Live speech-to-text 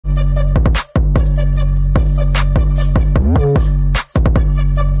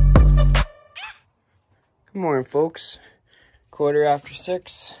morning, folks.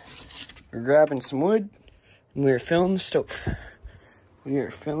 6:15. We're grabbing some wood and we're filling the stove.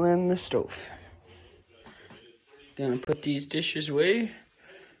 Gonna put these dishes away.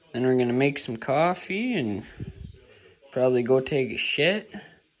 Then we're gonna make some coffee and probably go take a shit.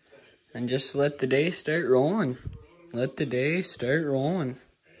 And just let the day start rolling.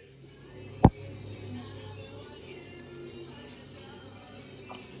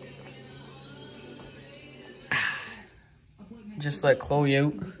 Just let Chloe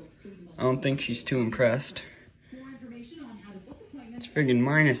out. I don't think she's too impressed. It's friggin'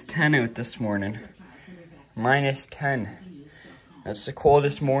 -10 out this morning. -10. That's the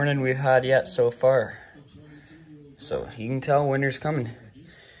coldest morning we've had yet so far. So you can tell winter's coming.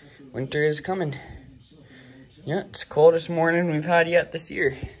 Winter is coming. Yeah, it's the coldest morning we've had yet this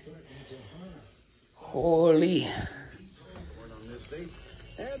year. Holy.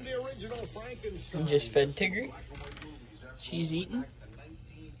 I just fed Tigger. She's eating.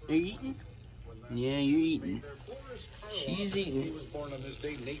 You're eating? Yeah, you're eating. She's eating.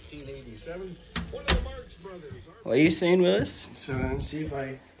 What are you saying, Willis? So then see if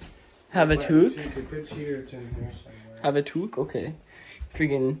I have a toque. Have a toque? Okay.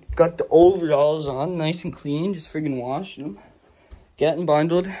 Friggin' got the overalls on, nice and clean. Just friggin' washing them. Getting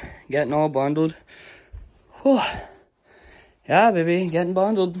all bundled. Whew. Yeah, baby, getting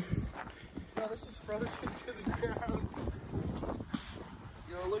bundled. Oh, this is frozen to the ground.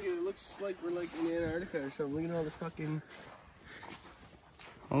 You know, look at it. Looks like we're like in Antarctica or something. Look at all the fucking.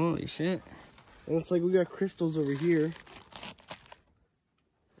 Holy shit. And it's like we got crystals over here.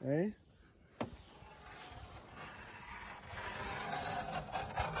 Right?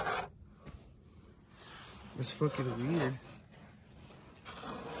 It's fucking weird.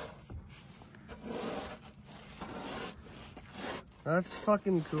 That's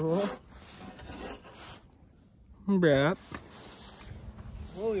fucking cool. Brap.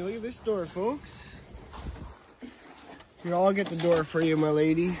 Holy, look at this door, folks. Here, I'll get the door for you, my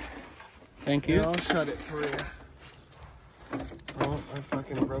lady. Thank you. Here, I'll shut it for you. Oh, I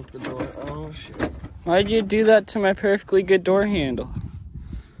fucking broke the door. Oh, shit. Why'd you do that to my perfectly good door handle?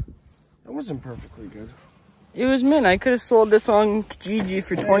 That wasn't perfectly good. It was mint. I could have sold this on Kijiji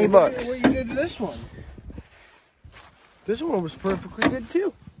for 20 bucks. Look at what you did to this one. This one was perfectly good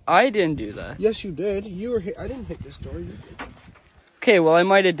too. I didn't do that. Yes, you did. You were. I didn't hit this door. You did. Okay, well I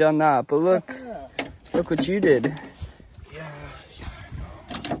might have done that, but look, look what you did. Yeah,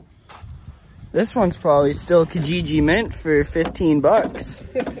 I know. This one's probably still Kijiji mint for 15 bucks.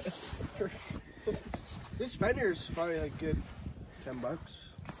 This fender's probably like good 10 bucks.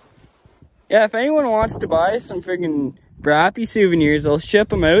 Yeah, if anyone wants to buy some friggin' Brappy souvenirs, I'll ship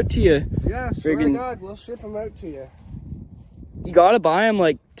them out to you. Yeah, swear to God, we'll ship them out to you. You gotta buy them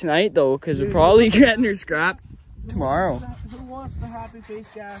like tonight though, because they're probably getting their scrap tomorrow. Who wants the happy face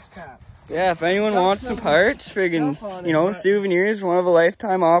gas cap? Yeah, if anyone wants some parts, friggin', you know, souvenirs, one of a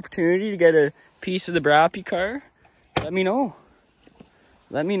lifetime opportunity to get a piece of the Brappy car, let me know.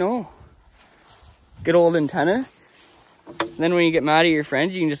 Good old antenna. And then when you get mad at your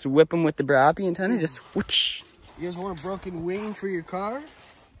friends, you can just whip them with the Brappy antenna, just whoosh. You guys want a broken wing for your car?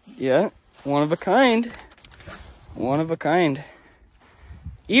 Yeah, one of a kind.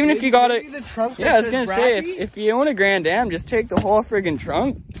 Even if you got the trunk, yeah, I was gonna say, if you own a Grand Am, just take the whole friggin'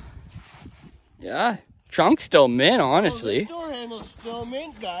 trunk. Yeah, trunk's still mint, honestly. This door handle's still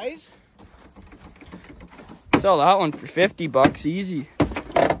mint, guys. Sell that one for 50 bucks easy.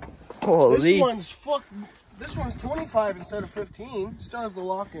 Holy. This one's 25 instead of 15. Still has the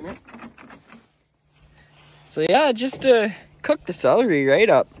lock in it. So yeah, just cook the celery right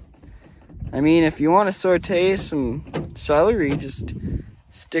up. I mean, if you want to saute some celery, just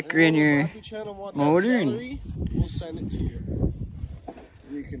stick her in your motor and we'll send it to you.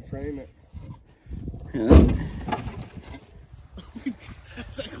 You can frame it. Yeah.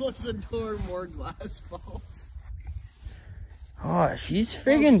 As I close the door, more glass falls. Oh, she's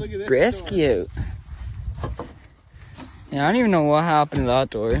friggin' brisky out. Yeah, I don't even know what happened to that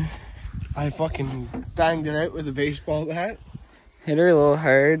door. I fucking banged it out with a baseball bat. Hit her a little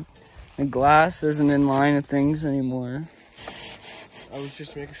hard. The glass isn't in line with things anymore. I was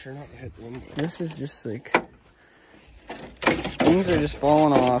just making sure not to hit the window. This is just like... things are just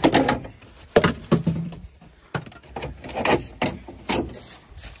falling off.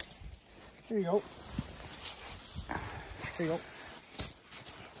 Here you go. Here you go.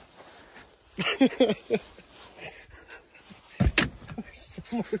 There's some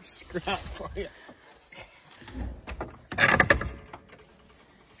more scrap for you.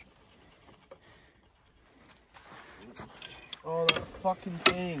 Oh, that fucking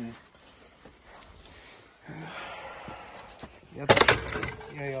thing.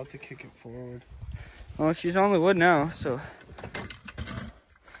 Yeah, you have to kick it forward. Well, she's on the wood now, so.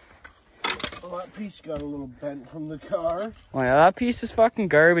 Well, that piece got a little bent from the car. Well, yeah, that piece is fucking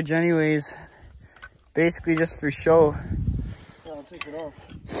garbage anyways. Basically just for show. Yeah, I'll take it off.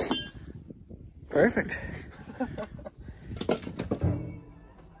 Perfect.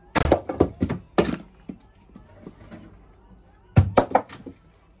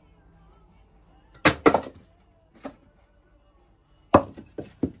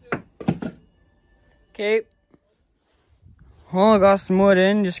 Okay. Well, I got some wood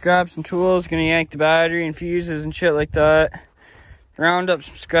in, just grabbed some tools, gonna yank the battery and fuses and shit like that. Round up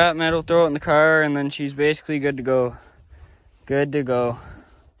some scrap metal, throw it in the car, and then she's basically good to go. Good to go.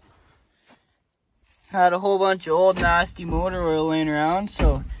 Had a whole bunch of old nasty motor oil laying around,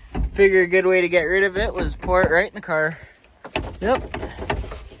 so figure a good way to get rid of it was pour it right in the car. Yep.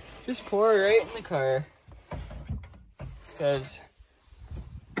 Just pour it right in the car. Because,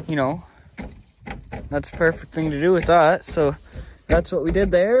 you know, that's the perfect thing to do with that. So that's what we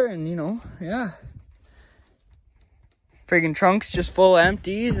did there, and you know, yeah. Friggin' trunk's just full of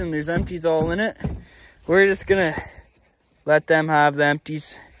empties, and there's empties all in it. We're just gonna let them have the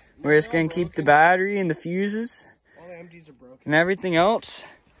empties. We're just gonna keep the battery and the fuses. All the empties are broken. And everything else.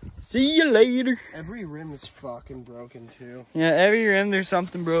 See you later. Every rim is fucking broken too. Yeah, every rim there's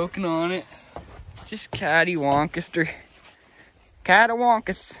something broken on it. Just catty-wonkus.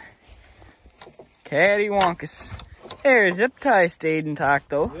 Catawonkus. Catty-wonkus. There, zip tie stayed intact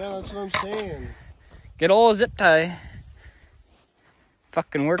though. Yeah, that's what I'm saying. Good old zip tie.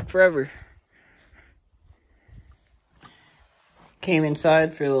 Fucking work forever. Came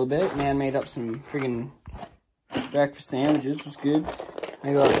inside for a little bit. Man made up some friggin' breakfast sandwiches. Was good.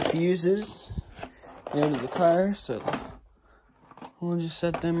 I got the fuses out of the car, so we'll just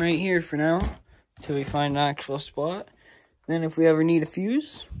set them right here for now until we find an actual spot. Then if we ever need a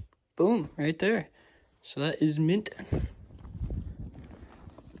fuse, boom, right there. So that is mint.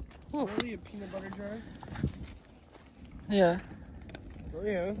 Really, a peanut butter jar? Yeah. Oh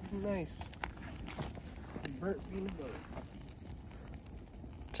yeah, nice. Burnt peanut butter.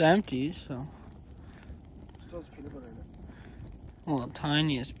 It's empty, so. Still has peanut butter in it. Well, the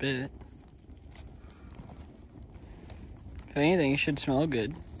tiniest bit. If anything, it should smell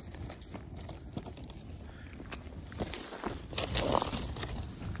good.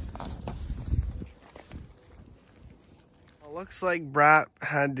 Well, looks like Brat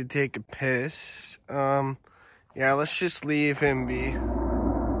had to take a piss. Yeah, let's just leave him be.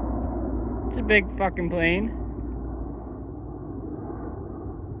 It's a big fucking plane.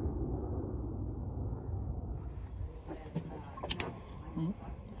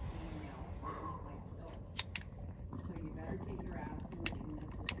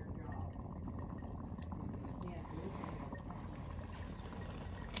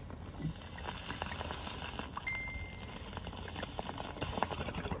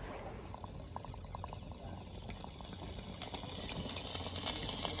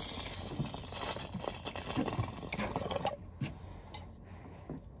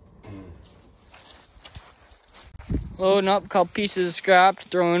 Loading up a couple pieces of scrap to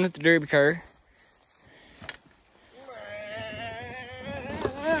throw in with the derby car.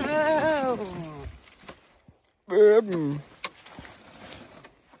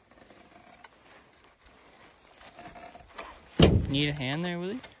 Need a hand there,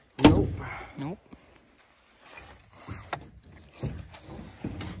 Willie? Nope. Nope.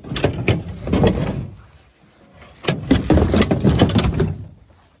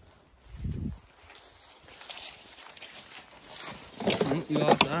 You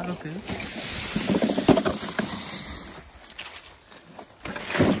got that, okay.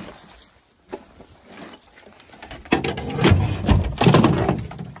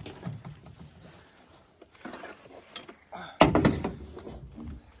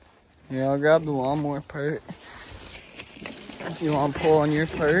 Yeah, I'll grab the lawnmower part. If you want to pull on your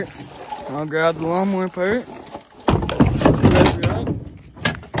part, I'll grab the lawnmower part.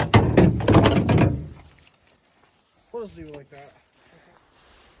 We'll just leave it like that.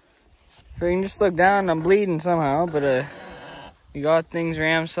 So you can just look down, I'm bleeding somehow, but we got things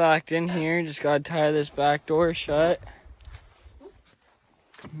ramsacked in here. Just gotta tie this back door shut.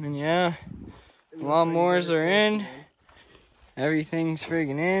 And then yeah, lawnmowers are in. Everything's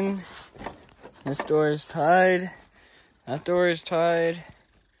friggin' in. This door is tied. That door is tied.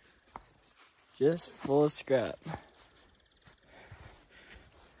 Just full of scrap.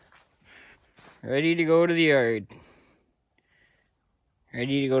 Ready to go to the yard.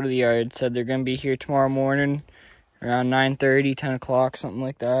 Ready to go to the yard. Said they're gonna be here tomorrow morning around 9:30, 10 o'clock, something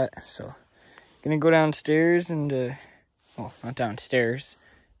like that. So, gonna go downstairs and, well, not downstairs,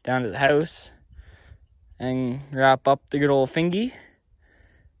 down to the house and wrap up the good old fingy.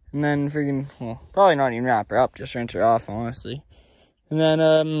 And then friggin', well, probably not even wrap her up, just rinse her off, honestly. And then,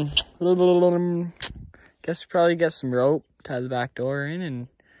 guess probably get some rope, tie the back door in, and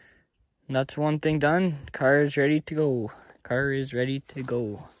that's one thing done. Car is ready to go. Car is ready to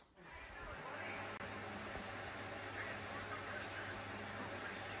go.